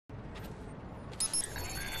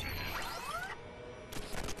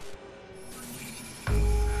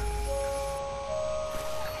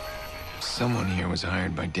Someone here was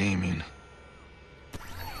hired by Damien.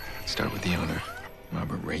 Start with the owner,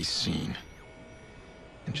 Robert Racine,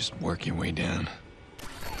 and just work your way down.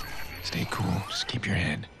 Stay cool, just keep your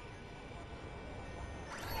head.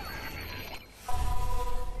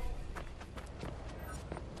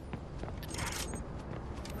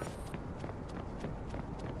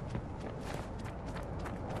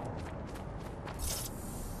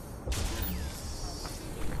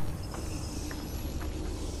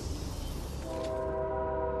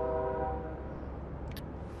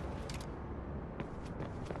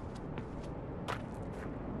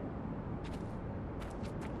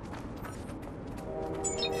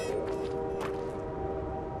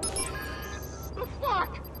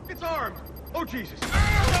 It's armed! Oh, Jesus!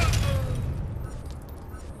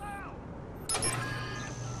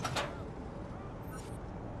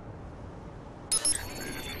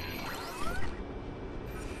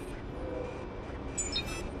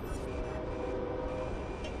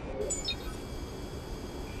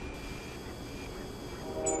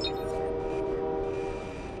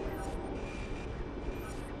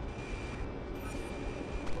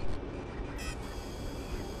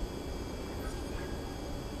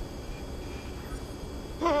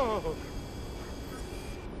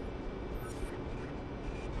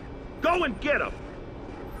 Go and get him!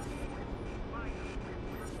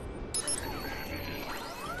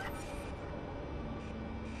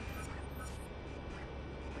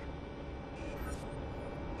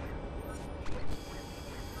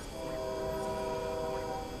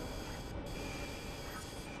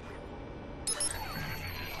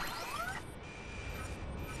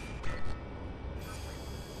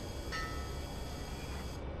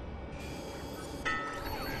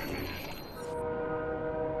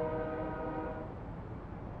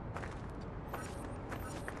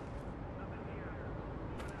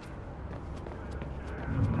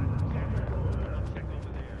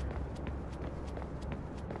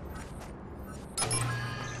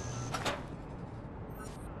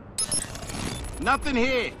 Nothing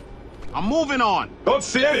here. I'm moving on. Don't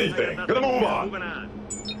see anything. Gonna move on.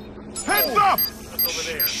 Heads up! Over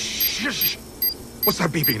there. Shh. What's that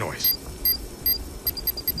beeping noise?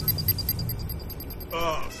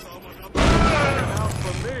 Oh, someone up there. Out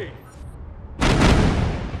for me.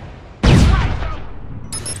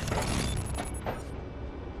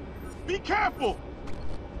 Be careful!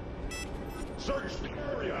 Search the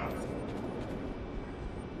area.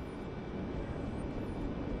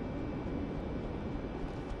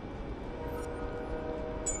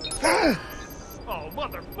 Oh,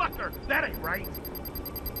 motherfucker! That ain't right!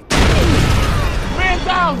 Man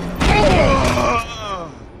down!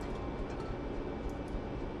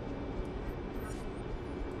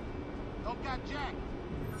 Don't got Jack.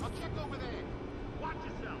 I'll check over there. Watch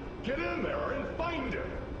yourself! Get in there and find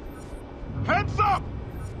him. Heads up!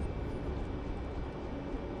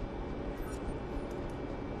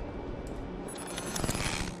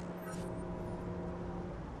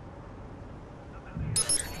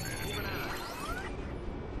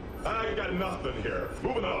 I got nothing here.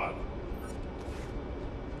 Moving on.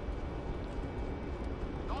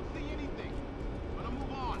 Don't see anything. Gonna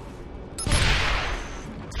move on.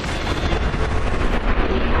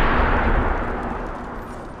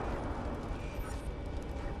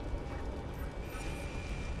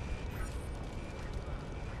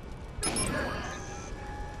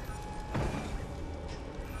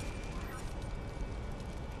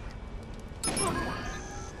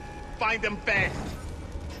 Find them fast.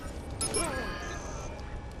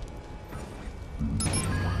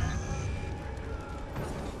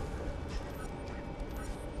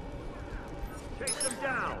 Take them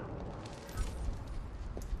down!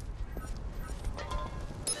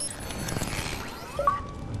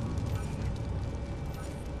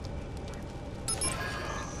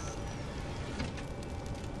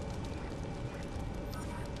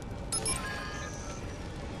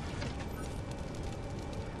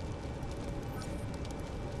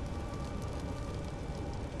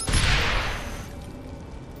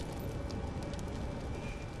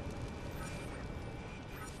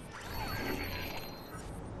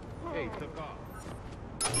 Hey, took off.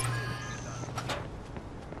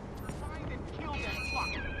 Find and kill that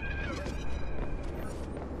fucker.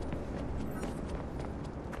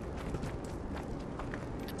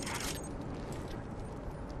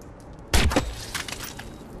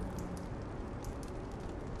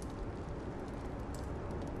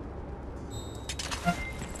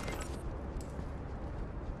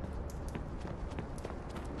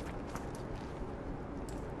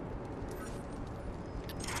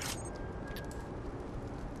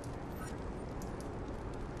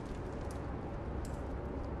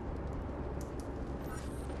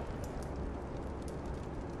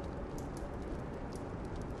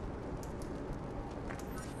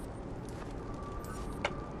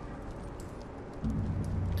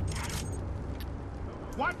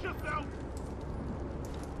 Watch yourself!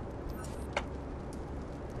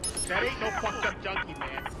 That ain't no fucked up junkie,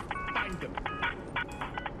 man. Find him.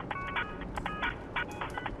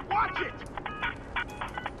 Watch it!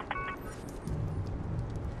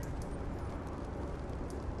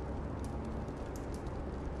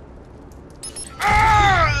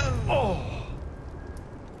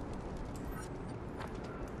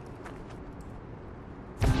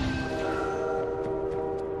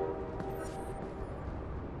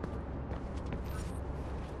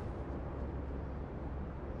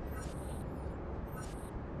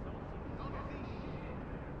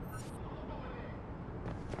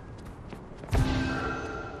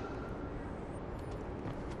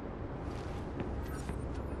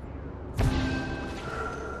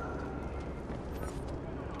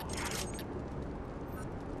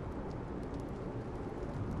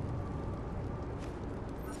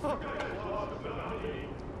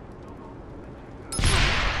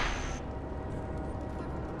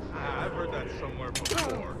 I've heard that somewhere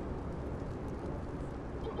before.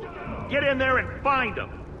 Get in there and find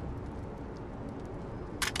him.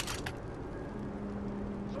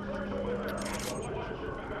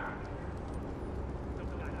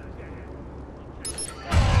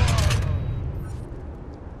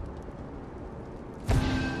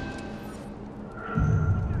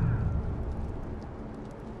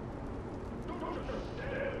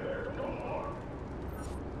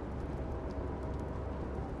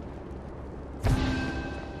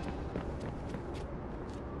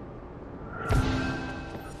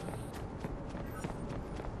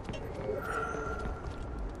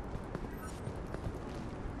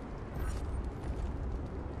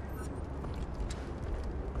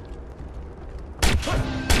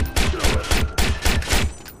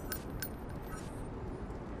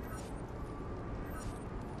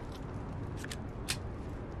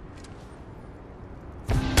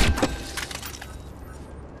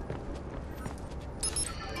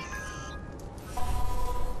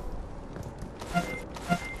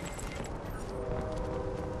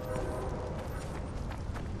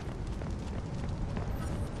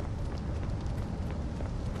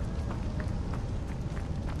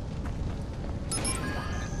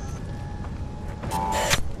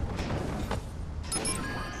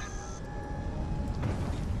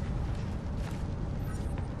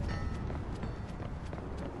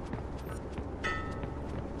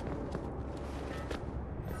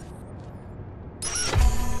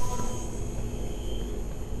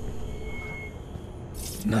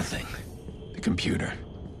 Nothing. The computer.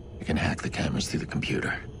 I can hack the cameras through the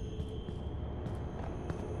computer.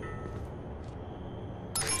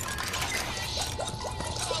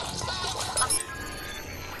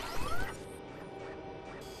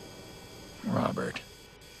 Robert.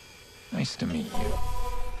 Nice to meet you.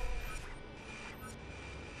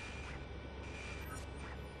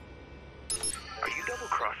 Are you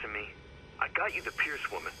double-crossing me? I got you the Pierce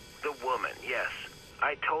woman. The woman, yes.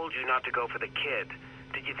 I told you not to go for the kid.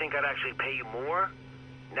 Did you think I'd actually pay you more?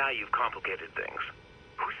 Now you've complicated things.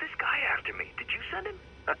 Who's this guy after me? Did you send him?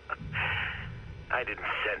 I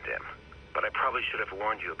didn't send him, but I probably should have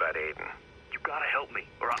warned you about Aiden. You gotta help me,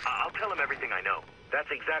 or I'll tell him everything I know.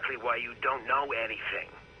 That's exactly why you don't know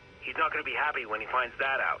anything. He's not gonna be happy when he finds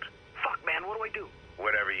that out. Fuck, man, what do I do?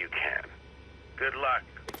 Whatever you can. Good luck.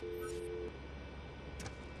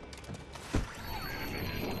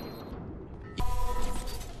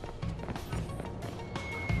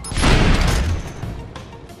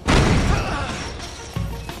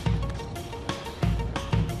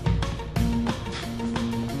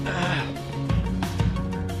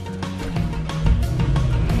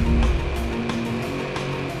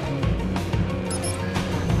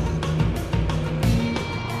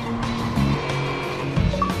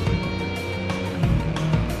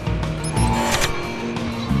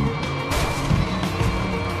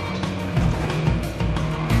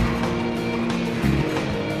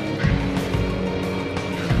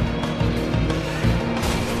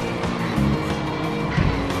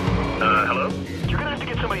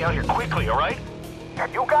 Out here quickly, all right?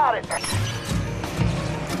 You got it.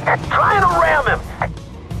 Trying to ram him.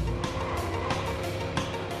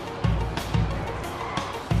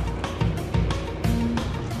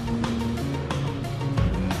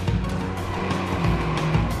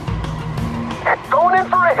 Going in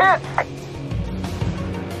for a hit.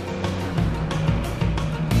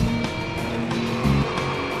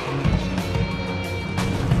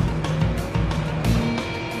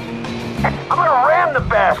 I'm gonna ram the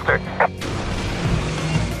bastard!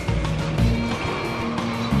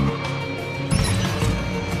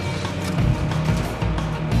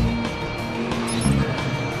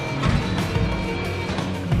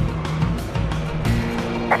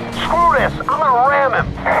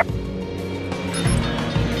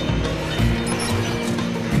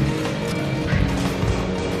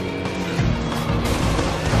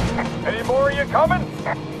 coming?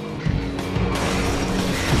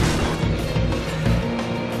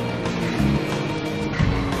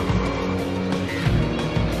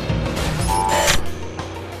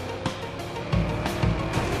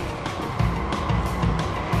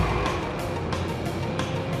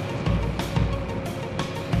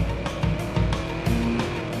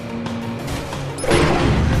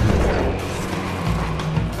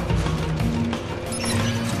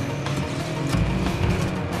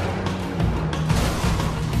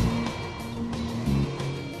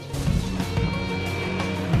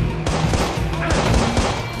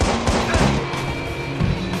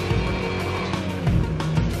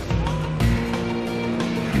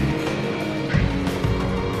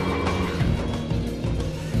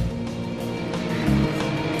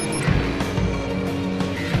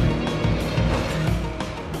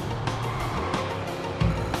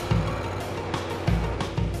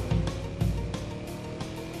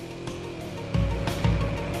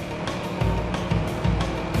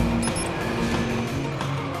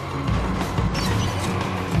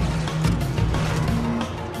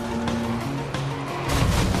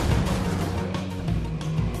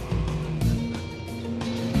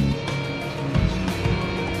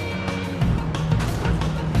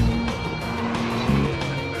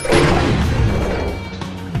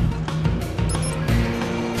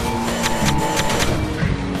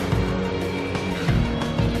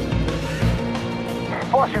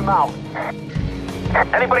 Flush him out.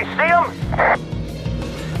 Anybody see him?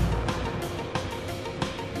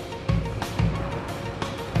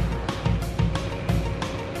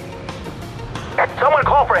 Someone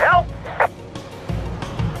call for help?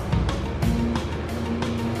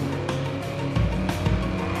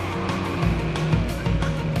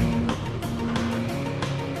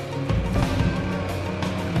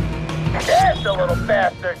 There's the little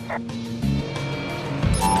bastard.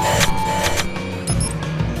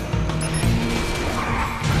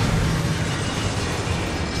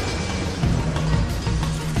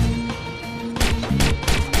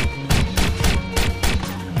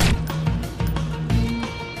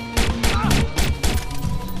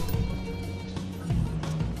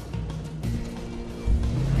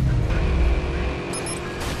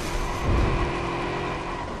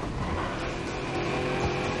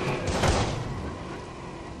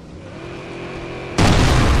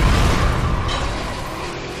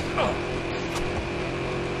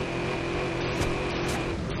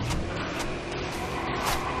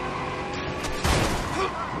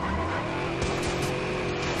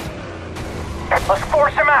 Let's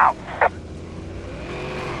force him out!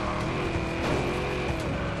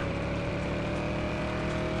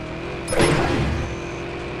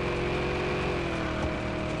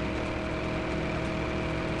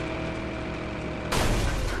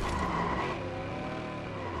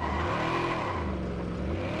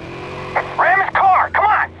 Ram his car! Come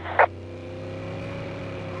on!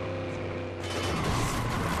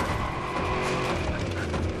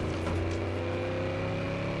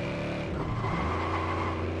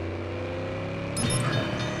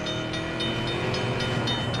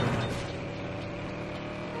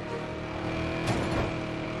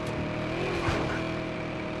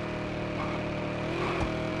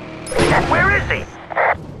 Where is he?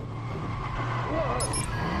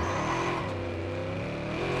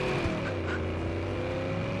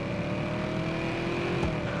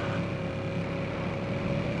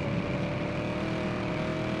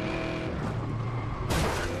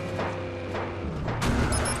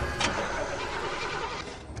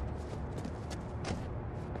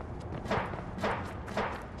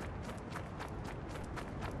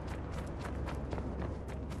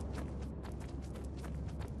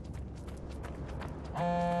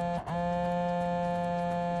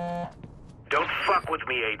 Don't fuck with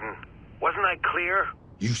me, Aiden. Wasn't I clear?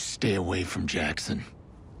 You stay away from Jackson.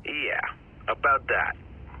 Yeah, about that.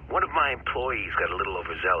 One of my employees got a little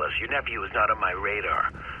overzealous. Your nephew is not on my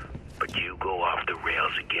radar. But you go off the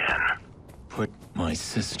rails again. Put my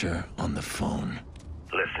sister on the phone.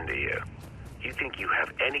 Listen to you. You think you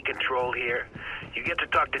have any control here? You get to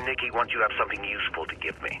talk to Nikki once you have something useful to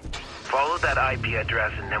give me. Follow that IP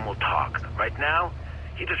address and then we'll talk. Right now,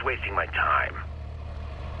 you're just wasting my time.